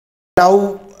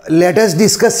Now let us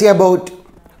discuss about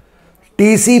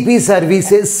TCP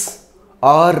services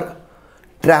or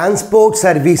transport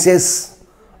services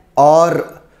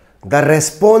or the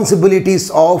responsibilities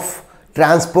of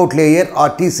transport layer or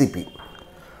TCP.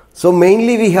 So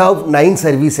mainly we have 9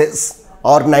 services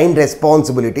or 9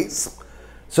 responsibilities.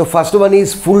 So first one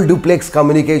is full duplex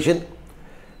communication.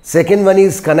 Second one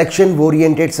is connection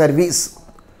oriented service.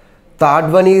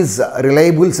 Third one is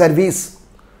reliable service.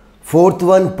 Fourth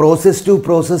one process to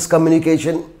process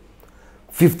communication.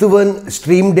 Fifth one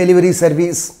stream delivery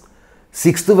service.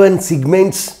 Sixth one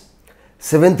segments.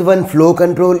 Seventh one flow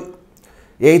control.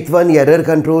 Eighth one error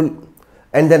control.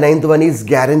 And the ninth one is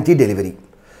guarantee delivery.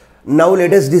 Now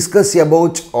let us discuss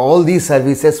about all these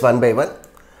services one by one.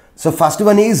 So first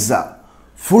one is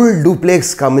full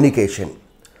duplex communication.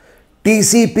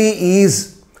 TCP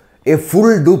is a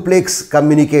full duplex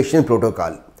communication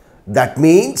protocol. That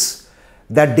means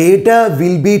the data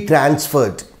will be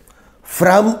transferred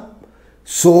from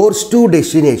source to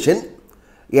destination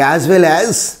as well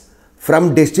as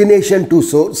from destination to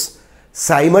source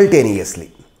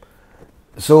simultaneously.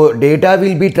 So data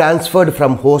will be transferred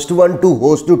from host 1 to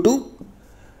host 2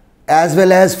 as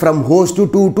well as from host 2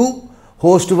 to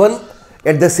host 1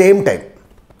 at the same time.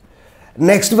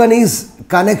 Next one is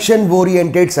connection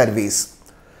oriented service.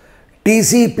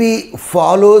 TCP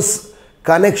follows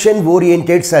connection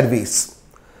oriented service.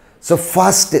 So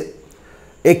first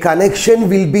a connection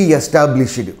will be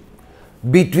established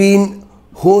between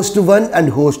host 1 and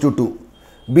host 2,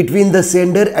 between the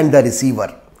sender and the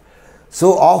receiver.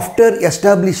 So after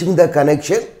establishing the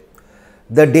connection,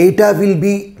 the data will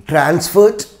be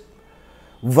transferred.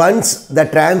 Once the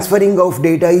transferring of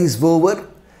data is over,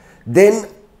 then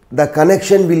the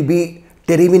connection will be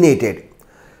terminated.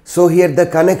 So here the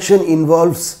connection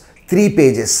involves 3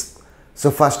 pages.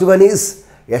 So first one is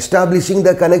establishing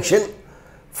the connection.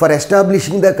 For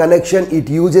establishing the connection, it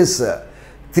uses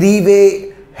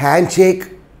 3-way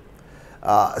handshake.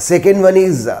 Second one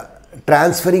is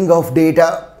transferring of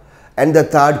data, and the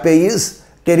third page is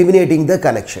terminating the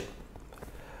connection.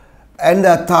 And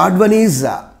the third one is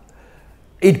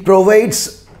it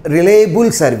provides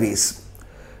reliable service.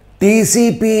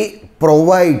 TCP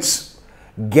provides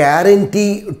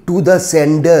guarantee to the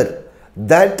sender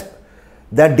that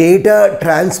the data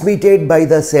transmitted by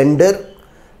the sender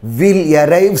will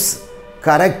arrive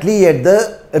correctly at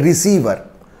the receiver.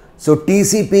 So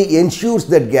TCP ensures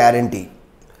that guarantee.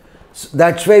 So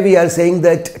that's why we are saying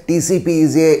that TCP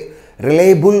is a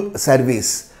reliable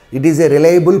service. It is a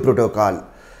reliable protocol.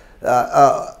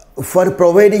 For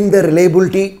providing the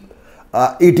reliability,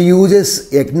 it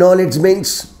uses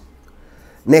acknowledgements,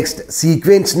 next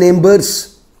sequence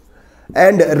numbers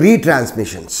and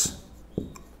retransmissions.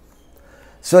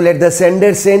 So let the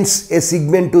sender sends a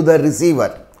segment to the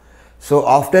receiver. So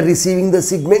after receiving the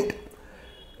segment,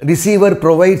 receiver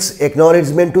provides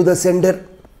acknowledgement to the sender.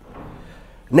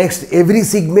 Next, every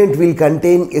segment will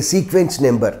contain a sequence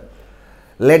number.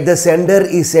 Let the sender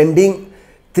is sending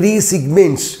 3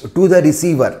 segments to the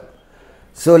receiver.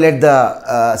 So let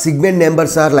the segment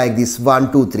numbers are like this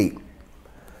 1, 2, 3.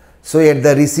 So at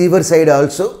the receiver side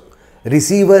also,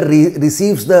 receiver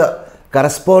receives the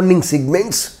corresponding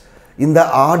segments in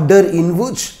the order in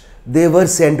which they were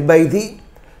sent by the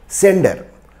sender.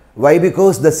 Why?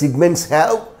 Because the segments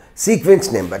have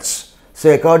sequence numbers.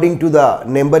 So according to the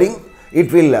numbering,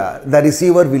 it will the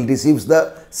receiver will receive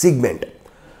the segment.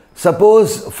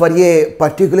 Suppose for a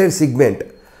particular segment,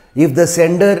 if the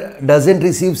sender doesn't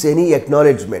receive any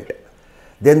acknowledgement,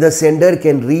 then the sender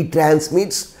can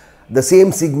retransmit the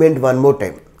same segment one more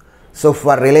time. So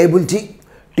for reliability,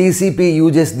 TCP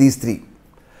uses these 3.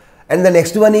 And the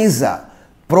next one is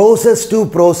process to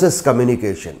process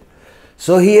communication.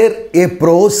 So here a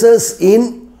process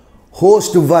in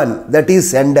host 1, that is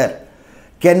sender,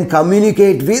 can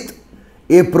communicate with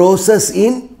a process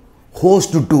in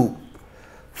host 2.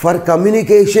 For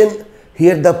communication,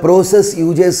 here the process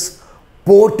uses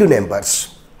port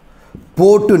numbers.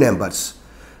 Port numbers.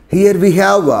 Here we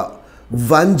have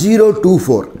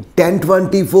 1024,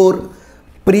 1024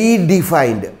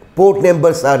 predefined port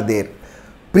numbers are there.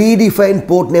 Predefined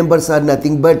port numbers are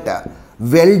nothing but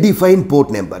well-defined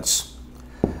port numbers.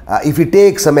 If you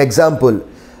take some example,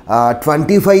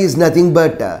 25 is nothing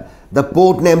but the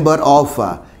port number of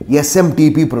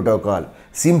SMTP protocol,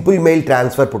 Simple Mail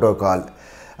Transfer Protocol.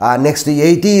 Next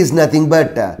 80 is nothing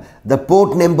but the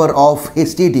port number of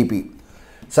HTTP.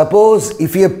 Suppose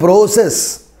if a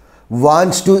process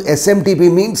wants to SMTP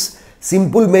means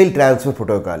Simple Mail Transfer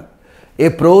Protocol. A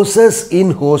process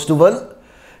in host 1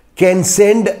 can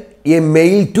send a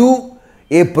mail to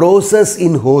a process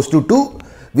in host 2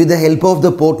 with the help of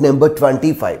the port number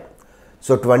 25.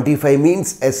 So 25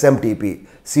 means SMTP,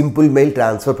 Simple Mail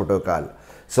Transfer Protocol.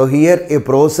 So here a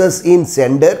process in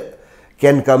sender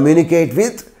can communicate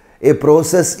with a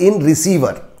process in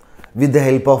receiver with the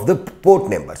help of the port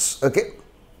numbers. Okay.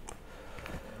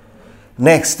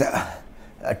 Next,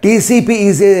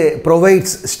 TCP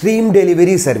provides stream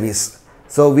delivery service.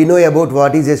 So we know about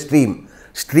what is a stream.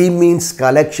 Stream means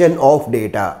collection of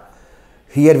data.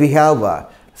 Here we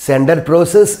have sender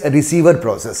process, receiver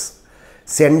process.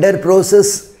 Sender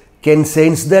process can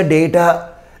send the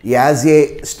data as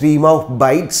a stream of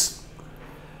bytes.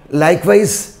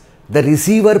 Likewise, the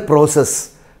receiver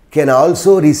process can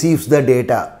also receive the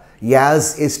data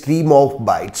as a stream of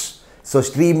bytes. So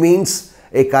stream means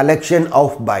a collection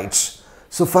of bytes.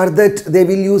 So for that they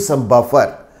will use some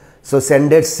buffer. So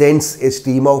sender sends a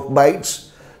stream of bytes.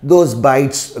 Those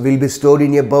bytes will be stored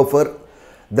in a buffer.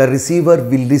 The receiver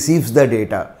will receive the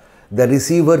data. The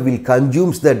receiver will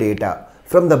consume the data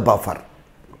from the buffer.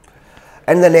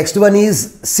 And the next one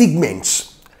is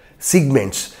segments.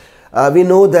 Segments. We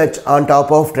know that on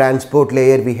top of transport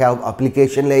layer we have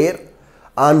application layer.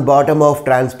 On bottom of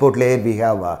transport layer we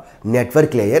have a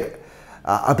network layer.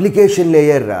 Application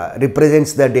layer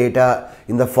represents the data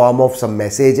in the form of some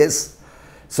messages.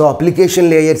 So application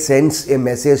layer sends a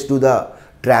message to the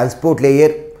transport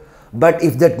layer, but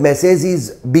if that message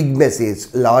is big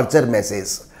message, larger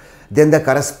message, then the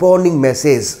corresponding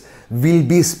message will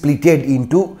be splitted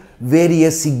into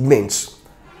various segments.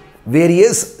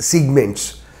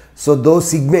 So those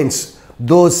segments,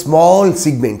 those small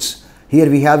segments, here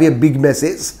we have a big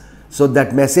message, so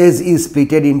that message is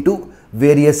splitted into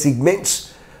various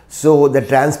segments. So the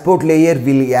transport layer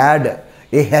will add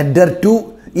a header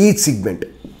to each segment.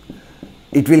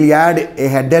 It will add a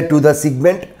header to the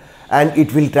segment and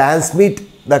it will transmit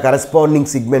the corresponding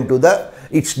segment to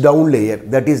its down layer,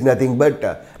 that is nothing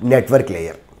but network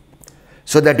layer.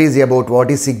 So that is about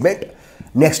what is segment.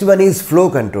 Next one is flow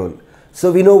control.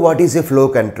 So we know what is a flow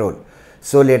control.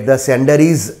 So let the sender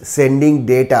is sending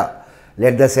data,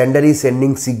 let the sender is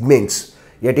sending segments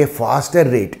at a faster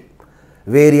rate,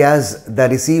 whereas the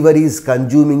receiver is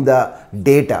consuming the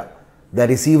data, the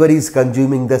receiver is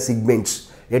consuming the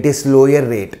segments at a slower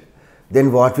rate.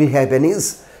 Then what will happen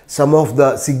is some of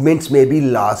the segments may be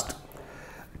lost.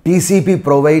 TCP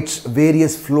provides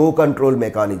various flow control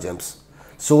mechanisms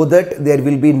so that there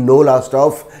will be no loss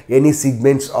of any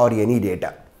segments or any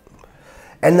data.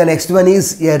 And the next one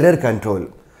is error control.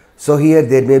 So here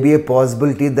there may be a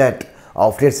possibility that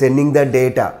after sending the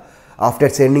data, after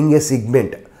sending a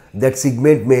segment, that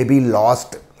segment may be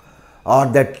lost or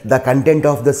that the content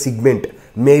of the segment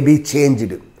may be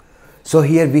changed. So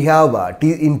here we have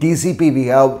in TCP we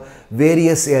have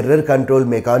various error control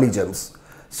mechanisms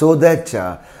so that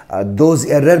those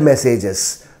error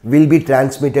messages will be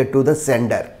transmitted to the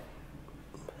sender.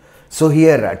 So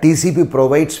here TCP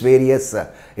provides various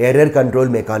error control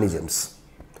mechanisms.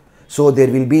 So there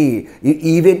will be,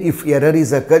 even if error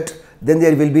is occurred, then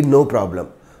there will be no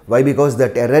problem. Why? Because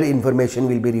that error information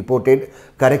will be reported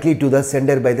correctly to the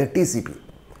sender by the TCP.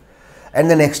 And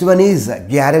the next one is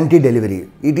guarantee delivery.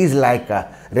 It is like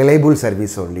a reliable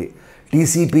service only.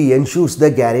 TCP ensures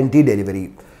the guarantee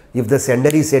delivery. If the sender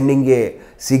is sending a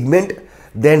segment,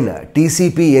 then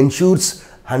TCP ensures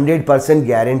 100%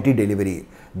 guarantee delivery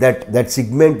that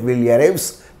segment will arrive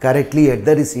correctly at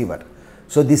the receiver.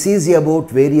 So this is about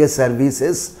various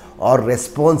services or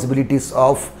responsibilities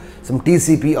of some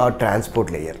TCP or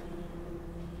transport layer.